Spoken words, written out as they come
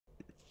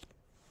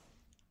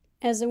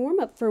As a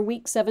warm-up for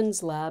week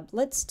 7's lab,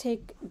 let's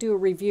do a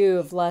review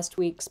of last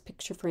week's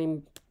picture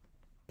frame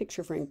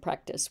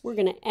practice. We're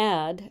going to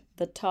add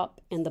the top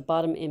and the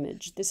bottom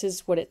image. This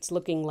is what it's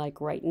looking like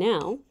right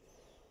now.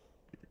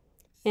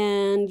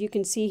 And you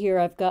can see here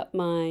I've got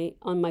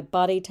on my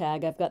body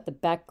tag, I've got the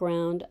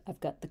background, I've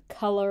got the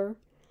color,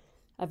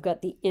 I've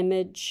got the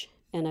image,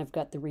 and I've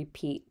got the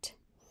repeat.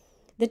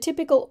 The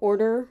typical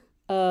order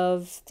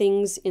of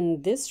things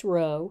in this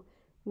row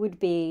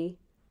would be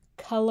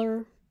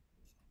color,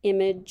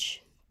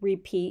 image,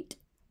 repeat,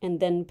 and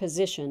then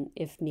position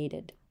if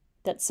needed.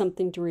 That's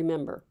something to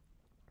remember.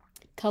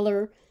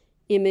 Color,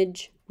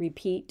 image,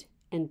 repeat,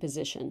 and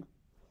position.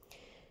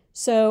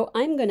 So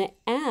I'm going to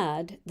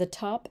add the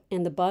top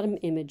and the bottom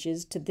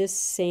images to this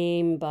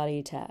same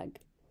body tag.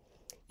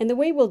 And the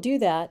way we'll do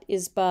that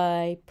is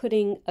by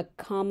putting a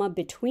comma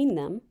between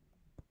them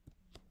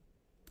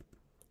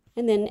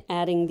and then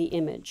adding the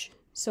image.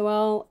 So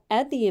I'll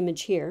add the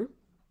image here.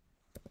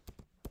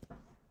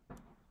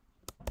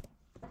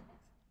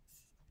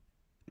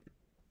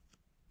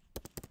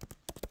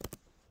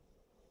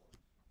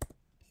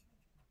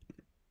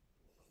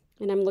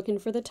 And I'm looking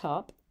for the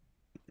top.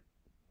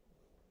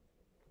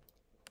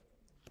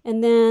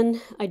 And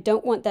then I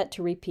don't want that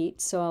to repeat,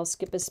 so I'll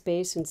skip a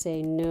space and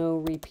say no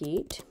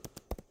repeat.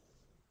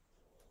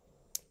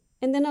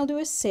 And then I'll do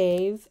a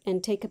save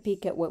and take a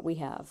peek at what we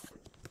have.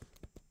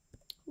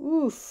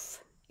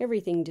 Oof,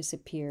 everything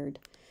disappeared.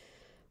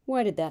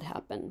 Why did that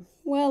happen?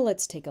 Well,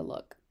 let's take a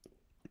look.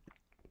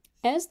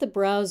 As the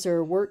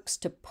browser works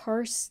to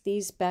parse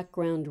these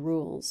background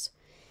rules,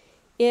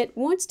 it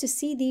wants to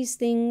see these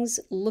things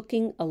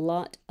looking a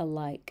lot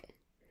alike.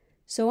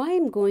 So I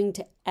am going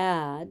to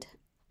add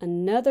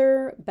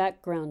another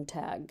background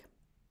tag.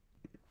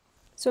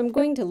 So I'm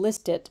going to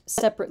list it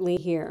separately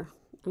here.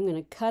 I'm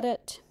going to cut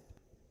it.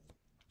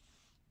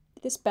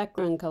 This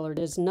background color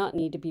does not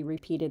need to be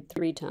repeated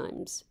 3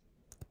 times.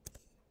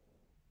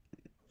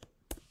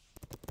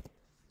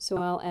 So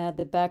I'll add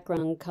the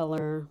background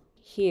color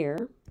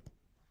here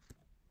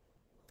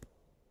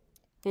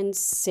and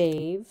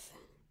save.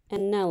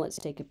 And now let's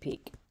take a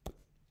peek.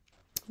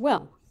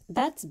 Well,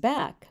 that's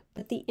back,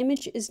 but the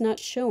image is not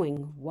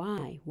showing.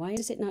 Why? Why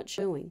is it not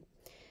showing?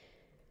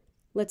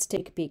 Let's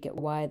take a peek at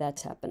why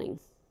that's happening.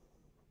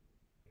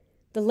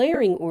 The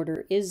layering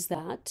order is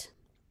that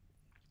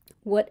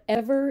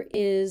whatever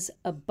is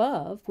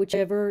above,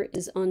 whichever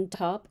is on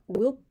top,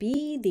 will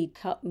be the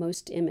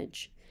topmost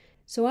image.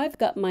 So I've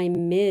got my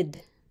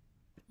mid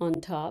on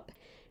top.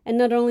 And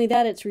not only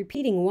that, it's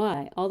repeating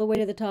Y all the way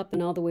to the top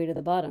and all the way to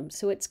the bottom.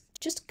 So it's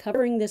just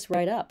covering this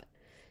right up.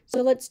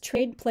 So let's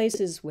trade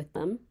places with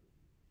them.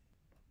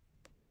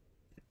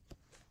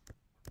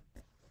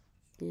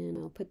 And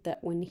I'll put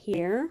that one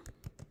here,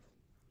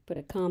 put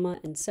a comma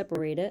and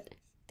separate it.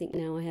 I think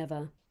now I have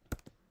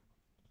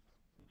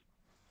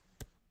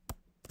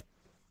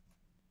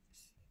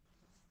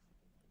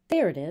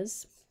there it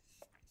is.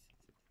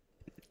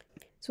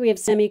 So we have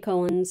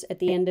semicolons at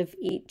the end of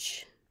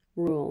each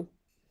rule.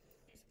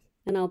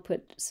 And I'll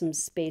put some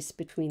space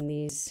between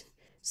these.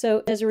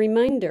 So as a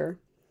reminder,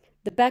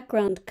 the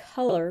background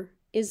color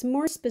is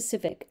more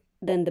specific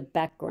than the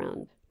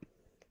background.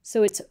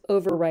 So it's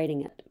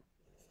overwriting it.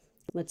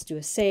 Let's do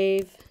a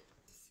save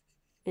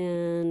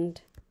and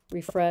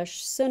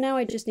refresh. So now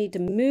I just need to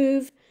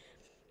move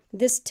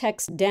this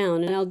text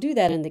down, and I'll do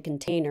that in the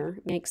container.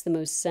 It makes the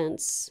most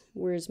sense.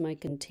 Where's my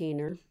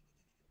container?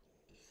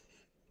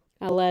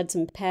 I'll add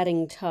some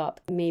padding top,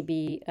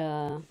 maybe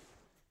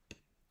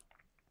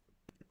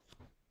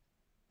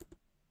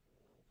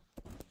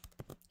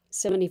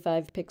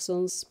 75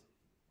 pixels.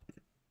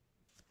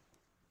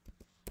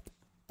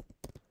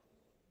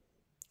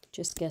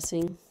 Just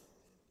guessing.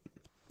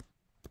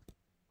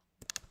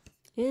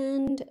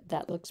 And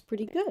that looks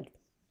pretty good.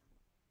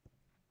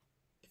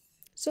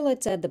 So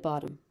let's add the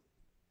bottom.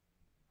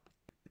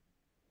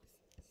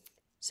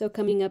 So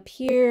coming up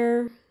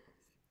here,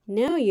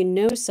 now you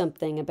know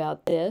something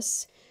about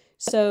this.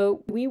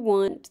 So we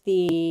want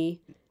the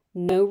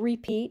no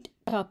repeat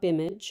top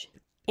image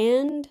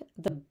and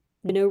the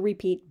no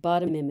repeat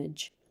bottom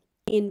image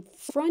in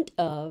front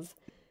of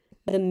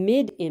the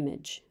mid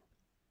image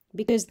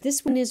because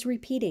this one is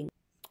repeating.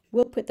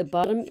 We'll put the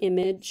bottom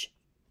image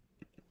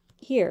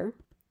here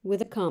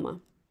with a comma.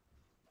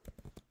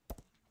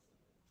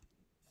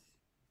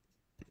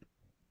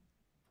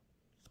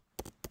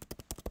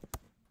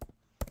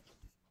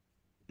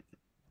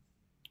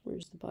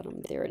 Where's the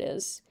bottom? There it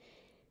is.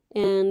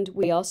 And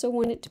we also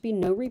want it to be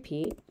no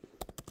repeat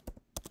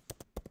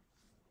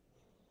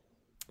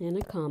and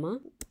a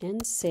comma.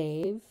 And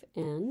save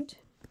and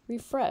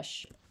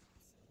refresh.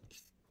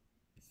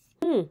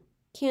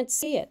 Can't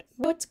see it.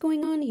 What's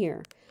going on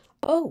here?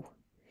 Oh,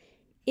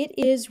 it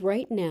is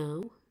right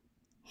now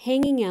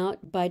hanging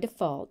out by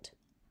default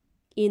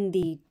in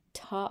the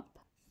top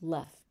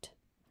left.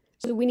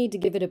 So we need to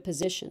give it a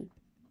position.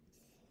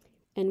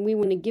 And we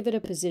want to give it a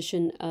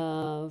position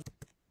of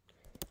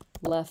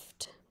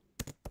left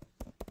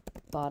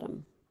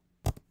bottom.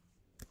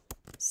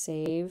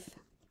 Save,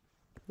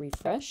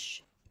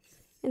 refresh,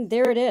 And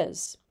there it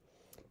is.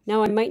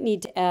 Now I might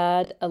need to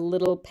add a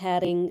little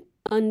padding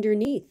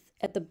underneath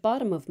at the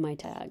bottom of my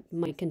tag,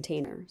 my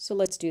container. So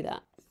let's do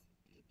that.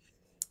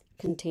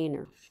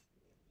 Container.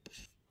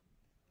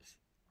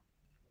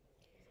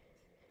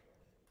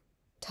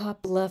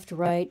 Top, left,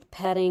 right,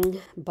 padding,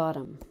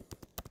 bottom.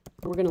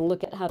 We're going to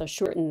look at how to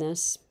shorten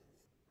this.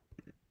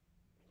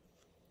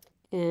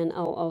 And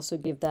I'll also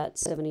give that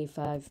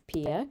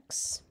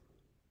 75px.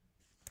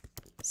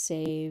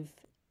 Save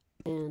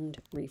and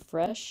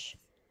refresh.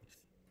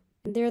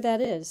 And there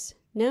that is.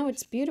 Now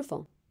it's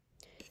beautiful.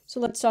 So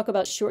let's talk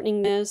about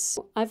shortening this.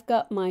 I've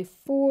got my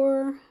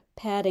 4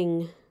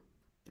 padding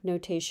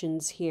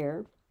notations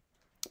here,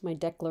 my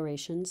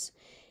declarations.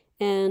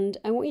 And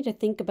I want you to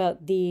think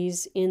about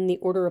these in the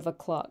order of a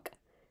clock.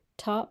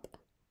 Top,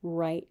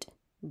 right,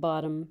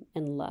 bottom,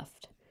 and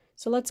left.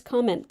 So let's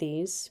comment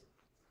these.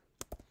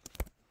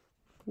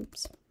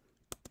 Oops.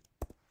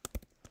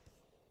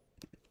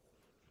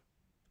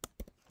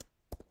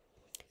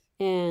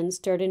 And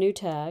start a new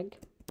tag.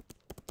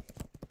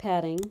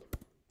 Padding.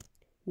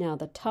 Now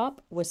the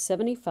top was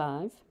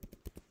 75.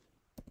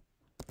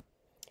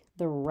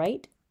 The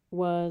right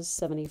was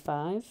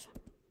 75.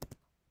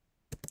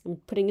 I'm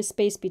putting a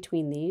space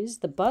between these.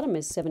 The bottom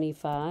is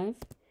 75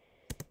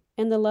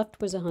 and the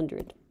left was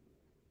 100.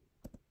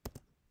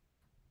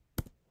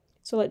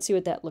 So let's see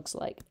what that looks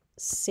like.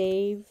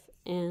 Save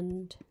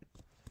and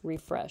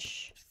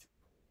refresh.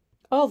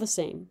 All the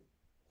same.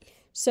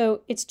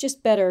 So it's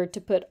just better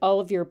to put all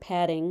of your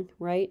padding,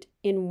 right,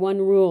 in one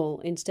rule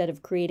instead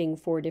of creating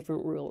 4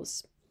 different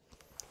rules.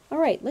 All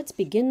right, let's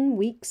begin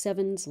week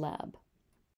 7's lab.